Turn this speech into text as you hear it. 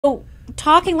So,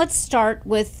 let's start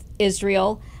with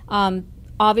Israel.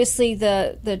 Obviously,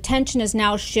 the attention has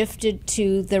now shifted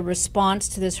to the response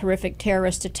to this horrific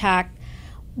terrorist attack.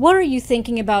 What are you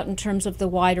thinking about in terms of the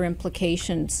wider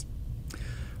implications?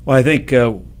 Well, I think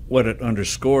what it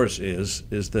underscores is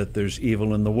that there's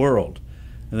evil in the world,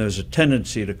 and there's a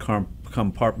tendency to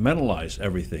compartmentalize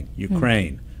everything.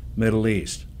 Ukraine, Middle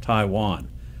East,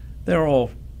 Taiwan, they're all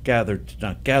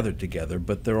not gathered together,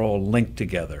 but they're all linked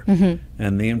together.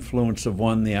 And the influence of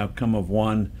one, the outcome of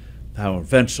one, how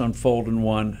events unfold in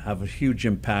one have a huge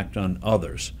impact on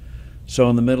others. So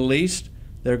in the Middle East,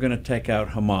 they're going to take out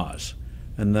Hamas.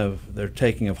 And their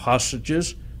taking of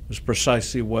hostages was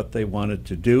precisely what they wanted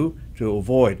to do to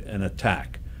avoid an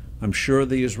attack. I'm sure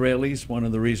the Israelis, one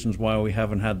of the reasons why we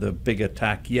haven't had the big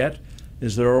attack yet,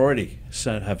 is they already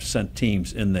have sent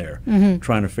teams in there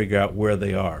trying to figure out where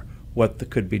they are, what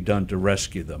could be done to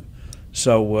rescue them.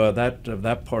 So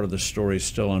that part of the story is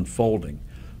still unfolding.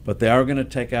 But they are going to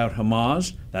take out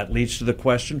Hamas. That leads to the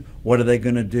question, what are they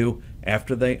going to do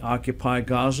after they occupy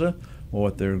Gaza? Well,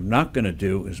 what they're not going to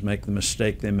do is make the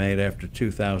mistake they made after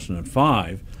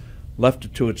 2005, left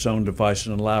it to its own device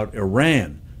and allowed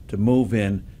Iran to move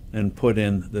in and put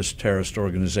in this terrorist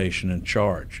organization in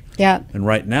charge. Yeah. And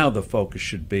right now the focus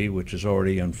should be, which is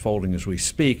already unfolding as we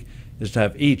speak, is to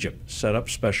have Egypt set up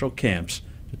special camps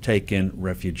to take in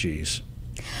refugees.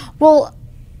 Well,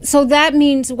 so that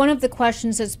means one of the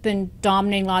questions that's been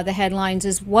dominating a lot of the headlines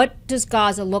is, what does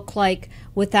Gaza look like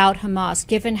without Hamas,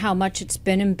 given how much it's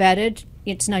been embedded?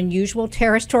 It's an unusual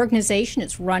terrorist organization.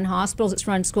 It's run hospitals, it's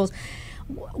run schools.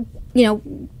 You know,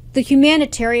 the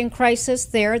humanitarian crisis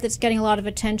there that's getting a lot of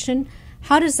attention,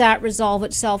 how does that resolve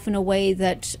itself in a way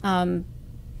that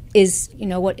is,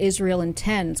 what Israel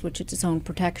intends, which is its own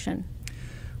protection?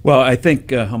 Well, I think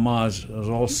Hamas is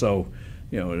also,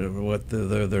 what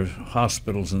their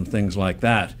hospitals and things like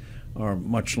that are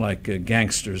much like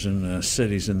gangsters in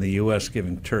cities in the U.S.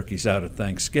 giving turkeys out at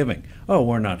Thanksgiving. Oh,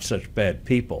 we're not such bad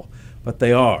people. But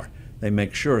they are. They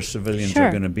make sure civilians are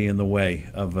going to be in the way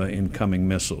of incoming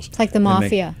missiles. It's like the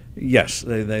mafia. Yes,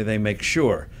 they make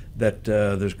sure that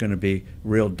there's going to be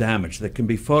real damage that can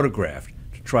be photographed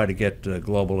to try to get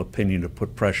global opinion to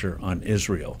put pressure on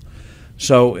Israel.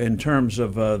 So in terms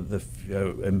of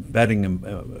embedding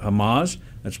Hamas,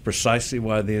 that's precisely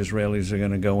why the Israelis are going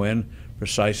to go in.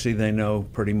 Precisely, they know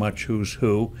pretty much who's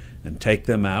who and take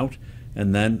them out.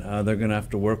 And then they're going to have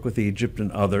to work with Egypt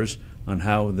and others on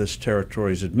how this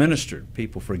territory is administered.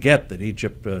 People forget that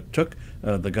Egypt took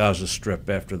the Gaza Strip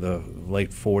after the late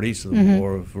 40s,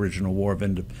 the original War of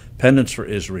Independence for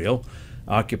Israel,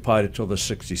 occupied it till the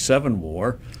 '67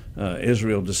 war.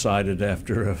 Israel decided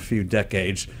after a few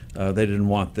decades they didn't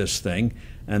want this thing,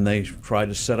 and they tried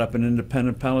to set up an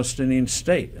independent Palestinian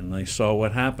state, and they saw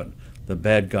what happened. The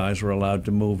bad guys were allowed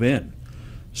to move in.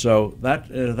 So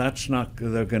that's not,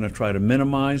 they're going to try to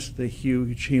minimize the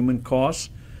huge human costs,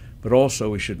 but also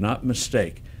we should not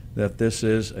mistake that this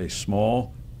is a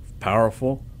small,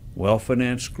 powerful,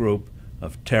 well-financed group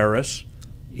of terrorists,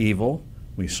 evil.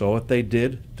 We saw what they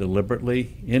did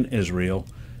deliberately in Israel,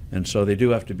 and so they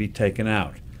do have to be taken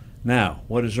out. Now,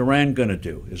 what is Iran going to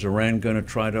do? Is Iran going to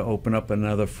try to open up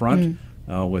another front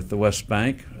with the West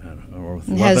Bank or with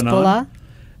Lebanon?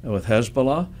 With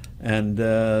Hezbollah? And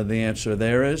the answer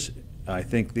there is, I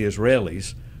think the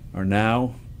Israelis are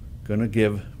now going to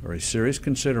give very serious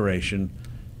consideration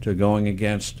to going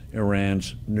against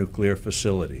Iran's nuclear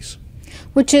facilities.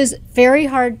 Which is very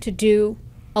hard to do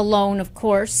alone, of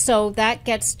course. So that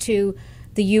gets to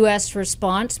the U.S.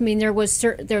 response. I mean, there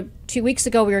 2 weeks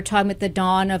ago we were talking about the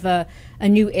dawn of a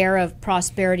new era of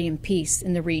prosperity and peace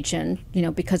in the region,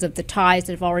 because of the ties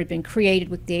that have already been created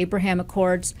with the Abraham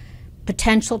Accords,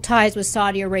 potential ties with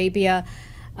Saudi Arabia.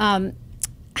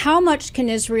 How much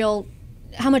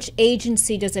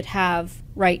agency does it have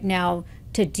right now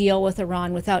to deal with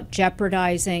Iran without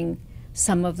jeopardizing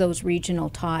some of those regional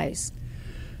ties?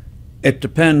 It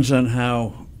depends on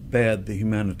how bad the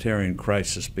humanitarian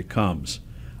crisis becomes.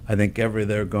 I think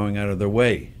they're going out of their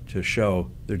way to show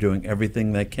they're doing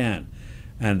everything they can.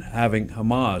 And having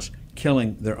Hamas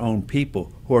killing their own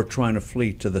people who are trying to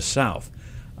flee to the south,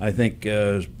 I think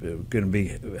is going to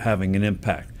be having an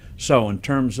impact. So in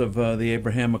terms of the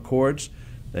Abraham Accords,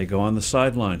 they go on the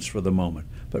sidelines for the moment.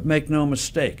 But make no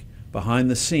mistake, behind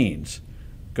the scenes,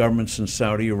 governments in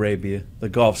Saudi Arabia, the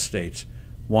Gulf states,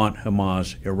 want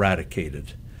Hamas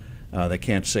eradicated. They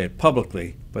can't say it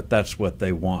publicly, but that's what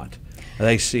they want.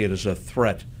 They see it as a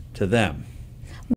threat to them.